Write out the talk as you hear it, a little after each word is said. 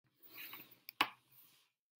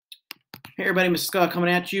Hey everybody, Mr. Scott coming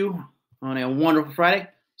at you on a wonderful Friday.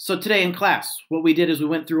 So today in class, what we did is we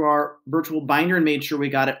went through our virtual binder and made sure we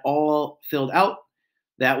got it all filled out.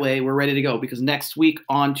 That way we're ready to go, because next week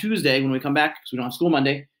on Tuesday when we come back, because we don't have school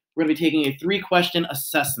Monday, we're going to be taking a 3-question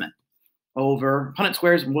assessment over Punnett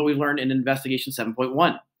squares and what we've learned in Investigation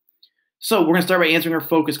 7.1. So we're going to start by answering our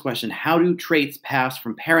focus question: how do traits pass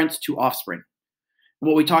from parents to offspring?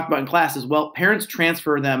 What we talked about in class is, well, parents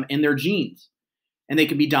transfer them in their genes, and they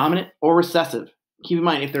can be dominant or recessive. Keep in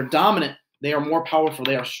mind, if they're dominant, they are more powerful,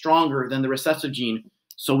 they are stronger than the recessive gene,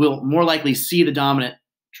 so we'll more likely see the dominant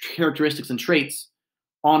characteristics and traits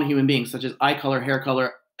on human beings, such as eye color, hair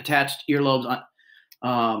color, attached earlobes,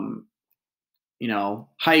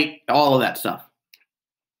 height, all of that stuff.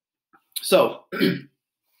 So in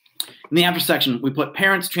the after section, we put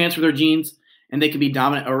parents transfer their genes, and they can be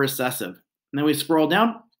dominant or recessive. And then we scroll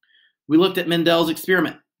down. We looked at Mendel's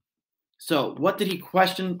experiment. So what did he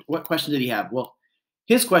question? What question did he have? Well,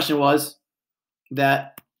 his question was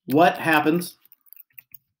that what happens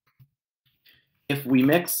if we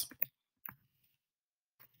mix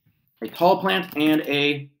a tall plant and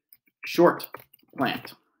a short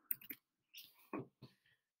plant?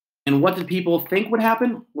 And what did people think would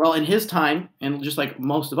happen? Well, in his time, and just like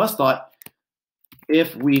most of us thought,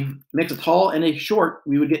 if we mix a tall and a short,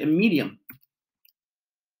 we would get a medium.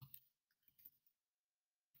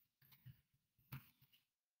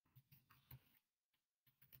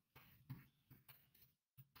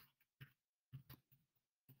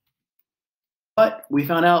 But we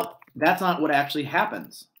found out that's not what actually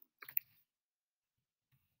happens.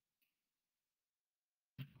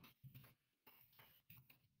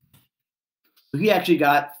 So he actually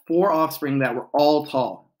got 4 offspring that were all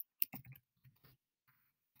tall.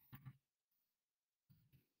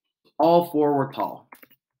 All 4 were tall.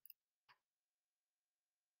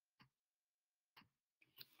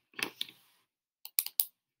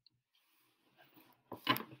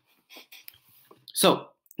 So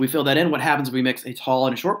we fill that in. What happens if we mix a tall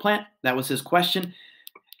and a short plant? That was his question.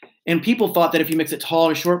 And people thought that if you mix a tall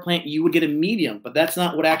and a short plant, you would get a medium, but that's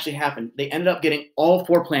not what actually happened. They ended up getting all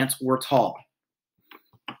 4 plants were tall.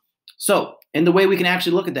 So, and the way we can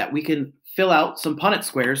actually look at that, we can fill out some Punnett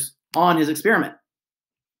squares on his experiment.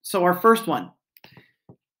 So our first one,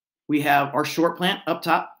 we have our short plant up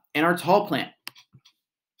top and our tall plant.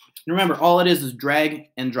 And remember, all it is drag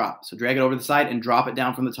and drop. So drag it over the side and drop it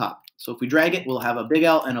down from the top. So if we drag it, we'll have a big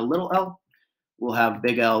L and a little l. We'll have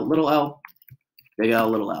big L, little l, big L,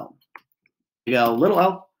 little l, big L, little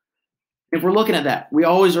l. If we're looking at that, we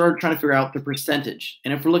always are trying to figure out the percentage.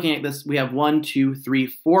 And if we're looking at this, we have 1, 2, 3,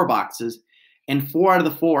 4 boxes, and 4 out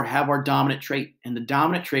of the 4 have our dominant trait. And the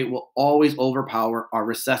dominant trait will always overpower our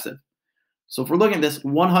recessive. So if we're looking at this,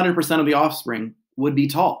 100% of the offspring would be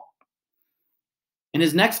tall. In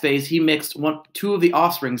his next phase, he mixed 2 of the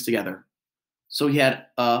offsprings together. So he had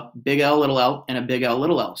a big L, little l, and a big L,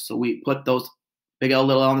 little l. So we put those big L,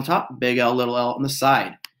 little l on the top, big L, little l on the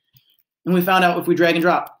side. And we found out if we drag and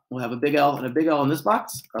drop, we'll have a big L and a big L in this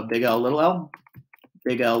box, a big L, little l,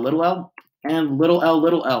 big L, little l, and little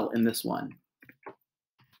l in this one.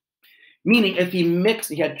 Meaning if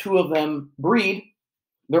he had 2 of them breed,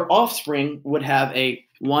 their offspring would have a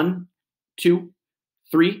 1, 2,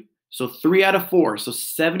 3. So 3 out of 4, so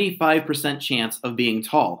 75% chance of being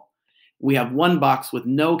tall. We have 1 box with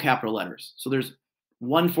no capital letters. So there's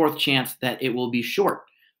 1/4 chance that it will be short.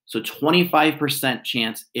 So 25%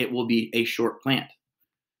 chance it will be a short plant.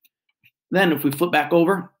 Then if we flip back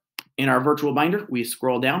over in our virtual binder, we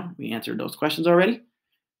scroll down. We answered those questions already.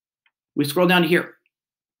 We scroll down to here.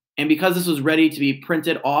 And because this was ready to be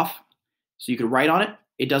printed off, so you could write on it,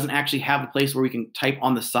 it doesn't actually have a place where we can type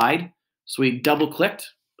on the side. So we double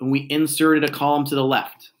clicked and we inserted a column to the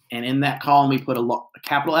left. And in that column, we put a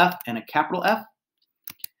capital F and a capital F.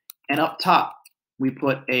 And up top, we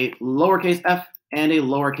put a lowercase f and a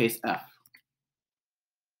lowercase f.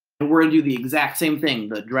 And we're going to do the exact same thing,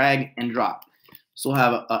 the drag and drop. So we'll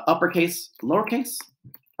have a uppercase, lowercase,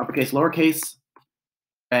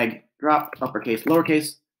 drag, drop, uppercase,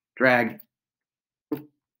 lowercase, drag,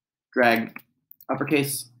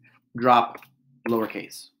 uppercase, drop,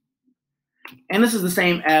 lowercase. And this is the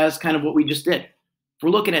same as kind of what we just did. If we're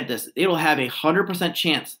looking at this, it'll have a 100%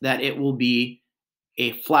 chance that it will be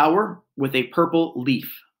a flower with a purple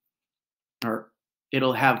leaf. Or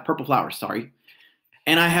it'll have purple flowers, sorry.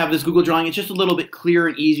 And I have this Google drawing. It's just a little bit clearer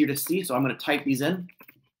and easier to see, so I'm going to type these in.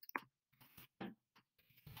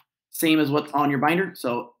 Same as what's on your binder,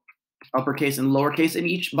 so uppercase and lowercase in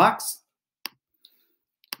each box.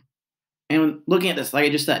 And looking at this, like I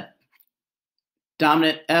just said,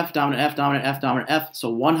 dominant F, dominant F, dominant F, dominant F.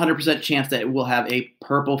 So 100% chance that it will have a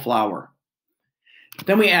purple flower.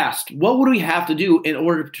 Then we asked, what would we have to do in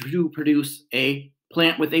order to produce a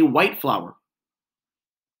plant with a white flower?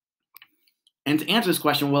 And to answer this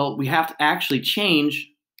question, well, we have to actually change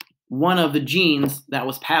one of the genes that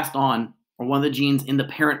was passed on, or one of the genes in the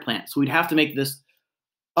parent plant. So we'd have to make this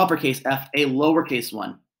uppercase F a lowercase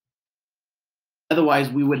one. Otherwise,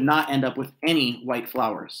 we would not end up with any white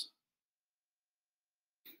flowers.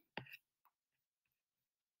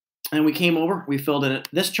 And we came over, we filled in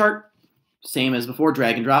this chart, same as before,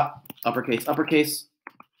 drag and drop, uppercase, uppercase,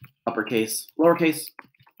 uppercase, lowercase,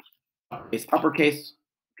 uppercase, uppercase,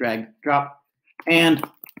 drag, drop, and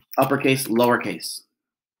uppercase, lowercase.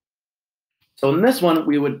 So in this one,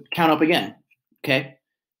 we would count up again, okay?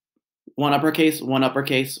 One uppercase, one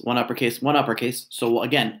uppercase, one uppercase, one uppercase. So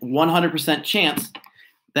again, 100% chance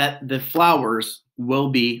that the flowers will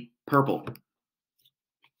be purple.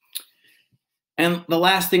 And the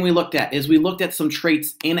last thing we looked at is we looked at some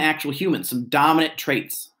traits in actual humans, some dominant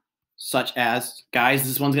traits, such as, guys,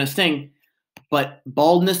 this one's going to sting, but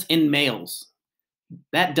baldness in males.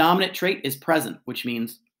 That dominant trait is present, which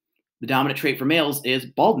means the dominant trait for males is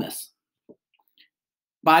baldness.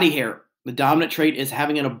 Body hair. The dominant trait is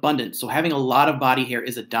having an abundance. So having a lot of body hair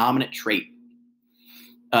is a dominant trait.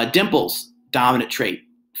 Dimples, dominant trait.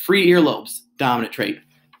 Free earlobes, dominant trait.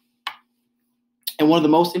 And one of the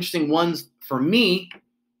most interesting ones for me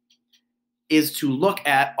is to look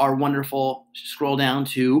at our wonderful, scroll down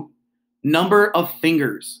to number of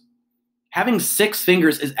fingers. Having 6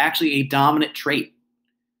 fingers is actually a dominant trait.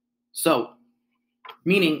 So,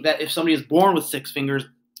 meaning that if somebody is born with 6 fingers,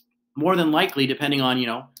 more than likely, depending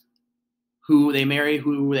on, who they marry,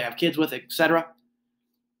 who they have kids with, etc.,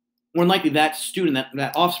 more than likely that student,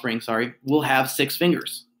 that offspring, will have 6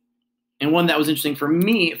 fingers. And one that was interesting for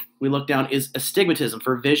me, if we look down, is astigmatism.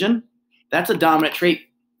 For vision, that's a dominant trait,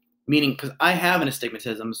 meaning, because I have an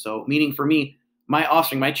astigmatism, so meaning for me, my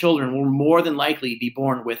offspring, my children, will more than likely be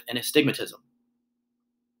born with an astigmatism.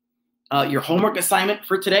 Your homework assignment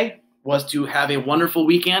for today was to have a wonderful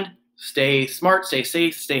weekend. Stay smart, stay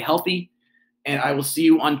safe, stay healthy, and I will see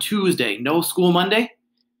you on Tuesday. No school Monday.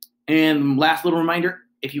 And last little reminder,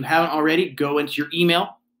 if you haven't already, go into your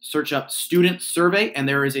email, search up student survey, and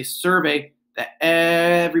there is a survey that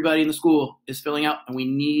everybody in the school is filling out, and we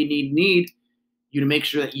need you to make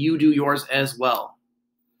sure that you do yours as well.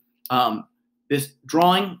 This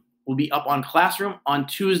drawing will be up on Classroom. On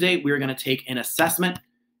Tuesday, we're going to take an assessment.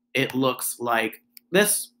 It looks like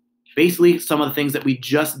this. Basically, some of the things that we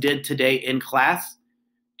just did today in class,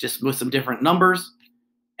 just with some different numbers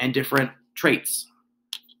and different traits.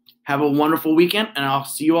 Have a wonderful weekend, and I'll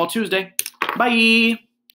see you all Tuesday. Bye.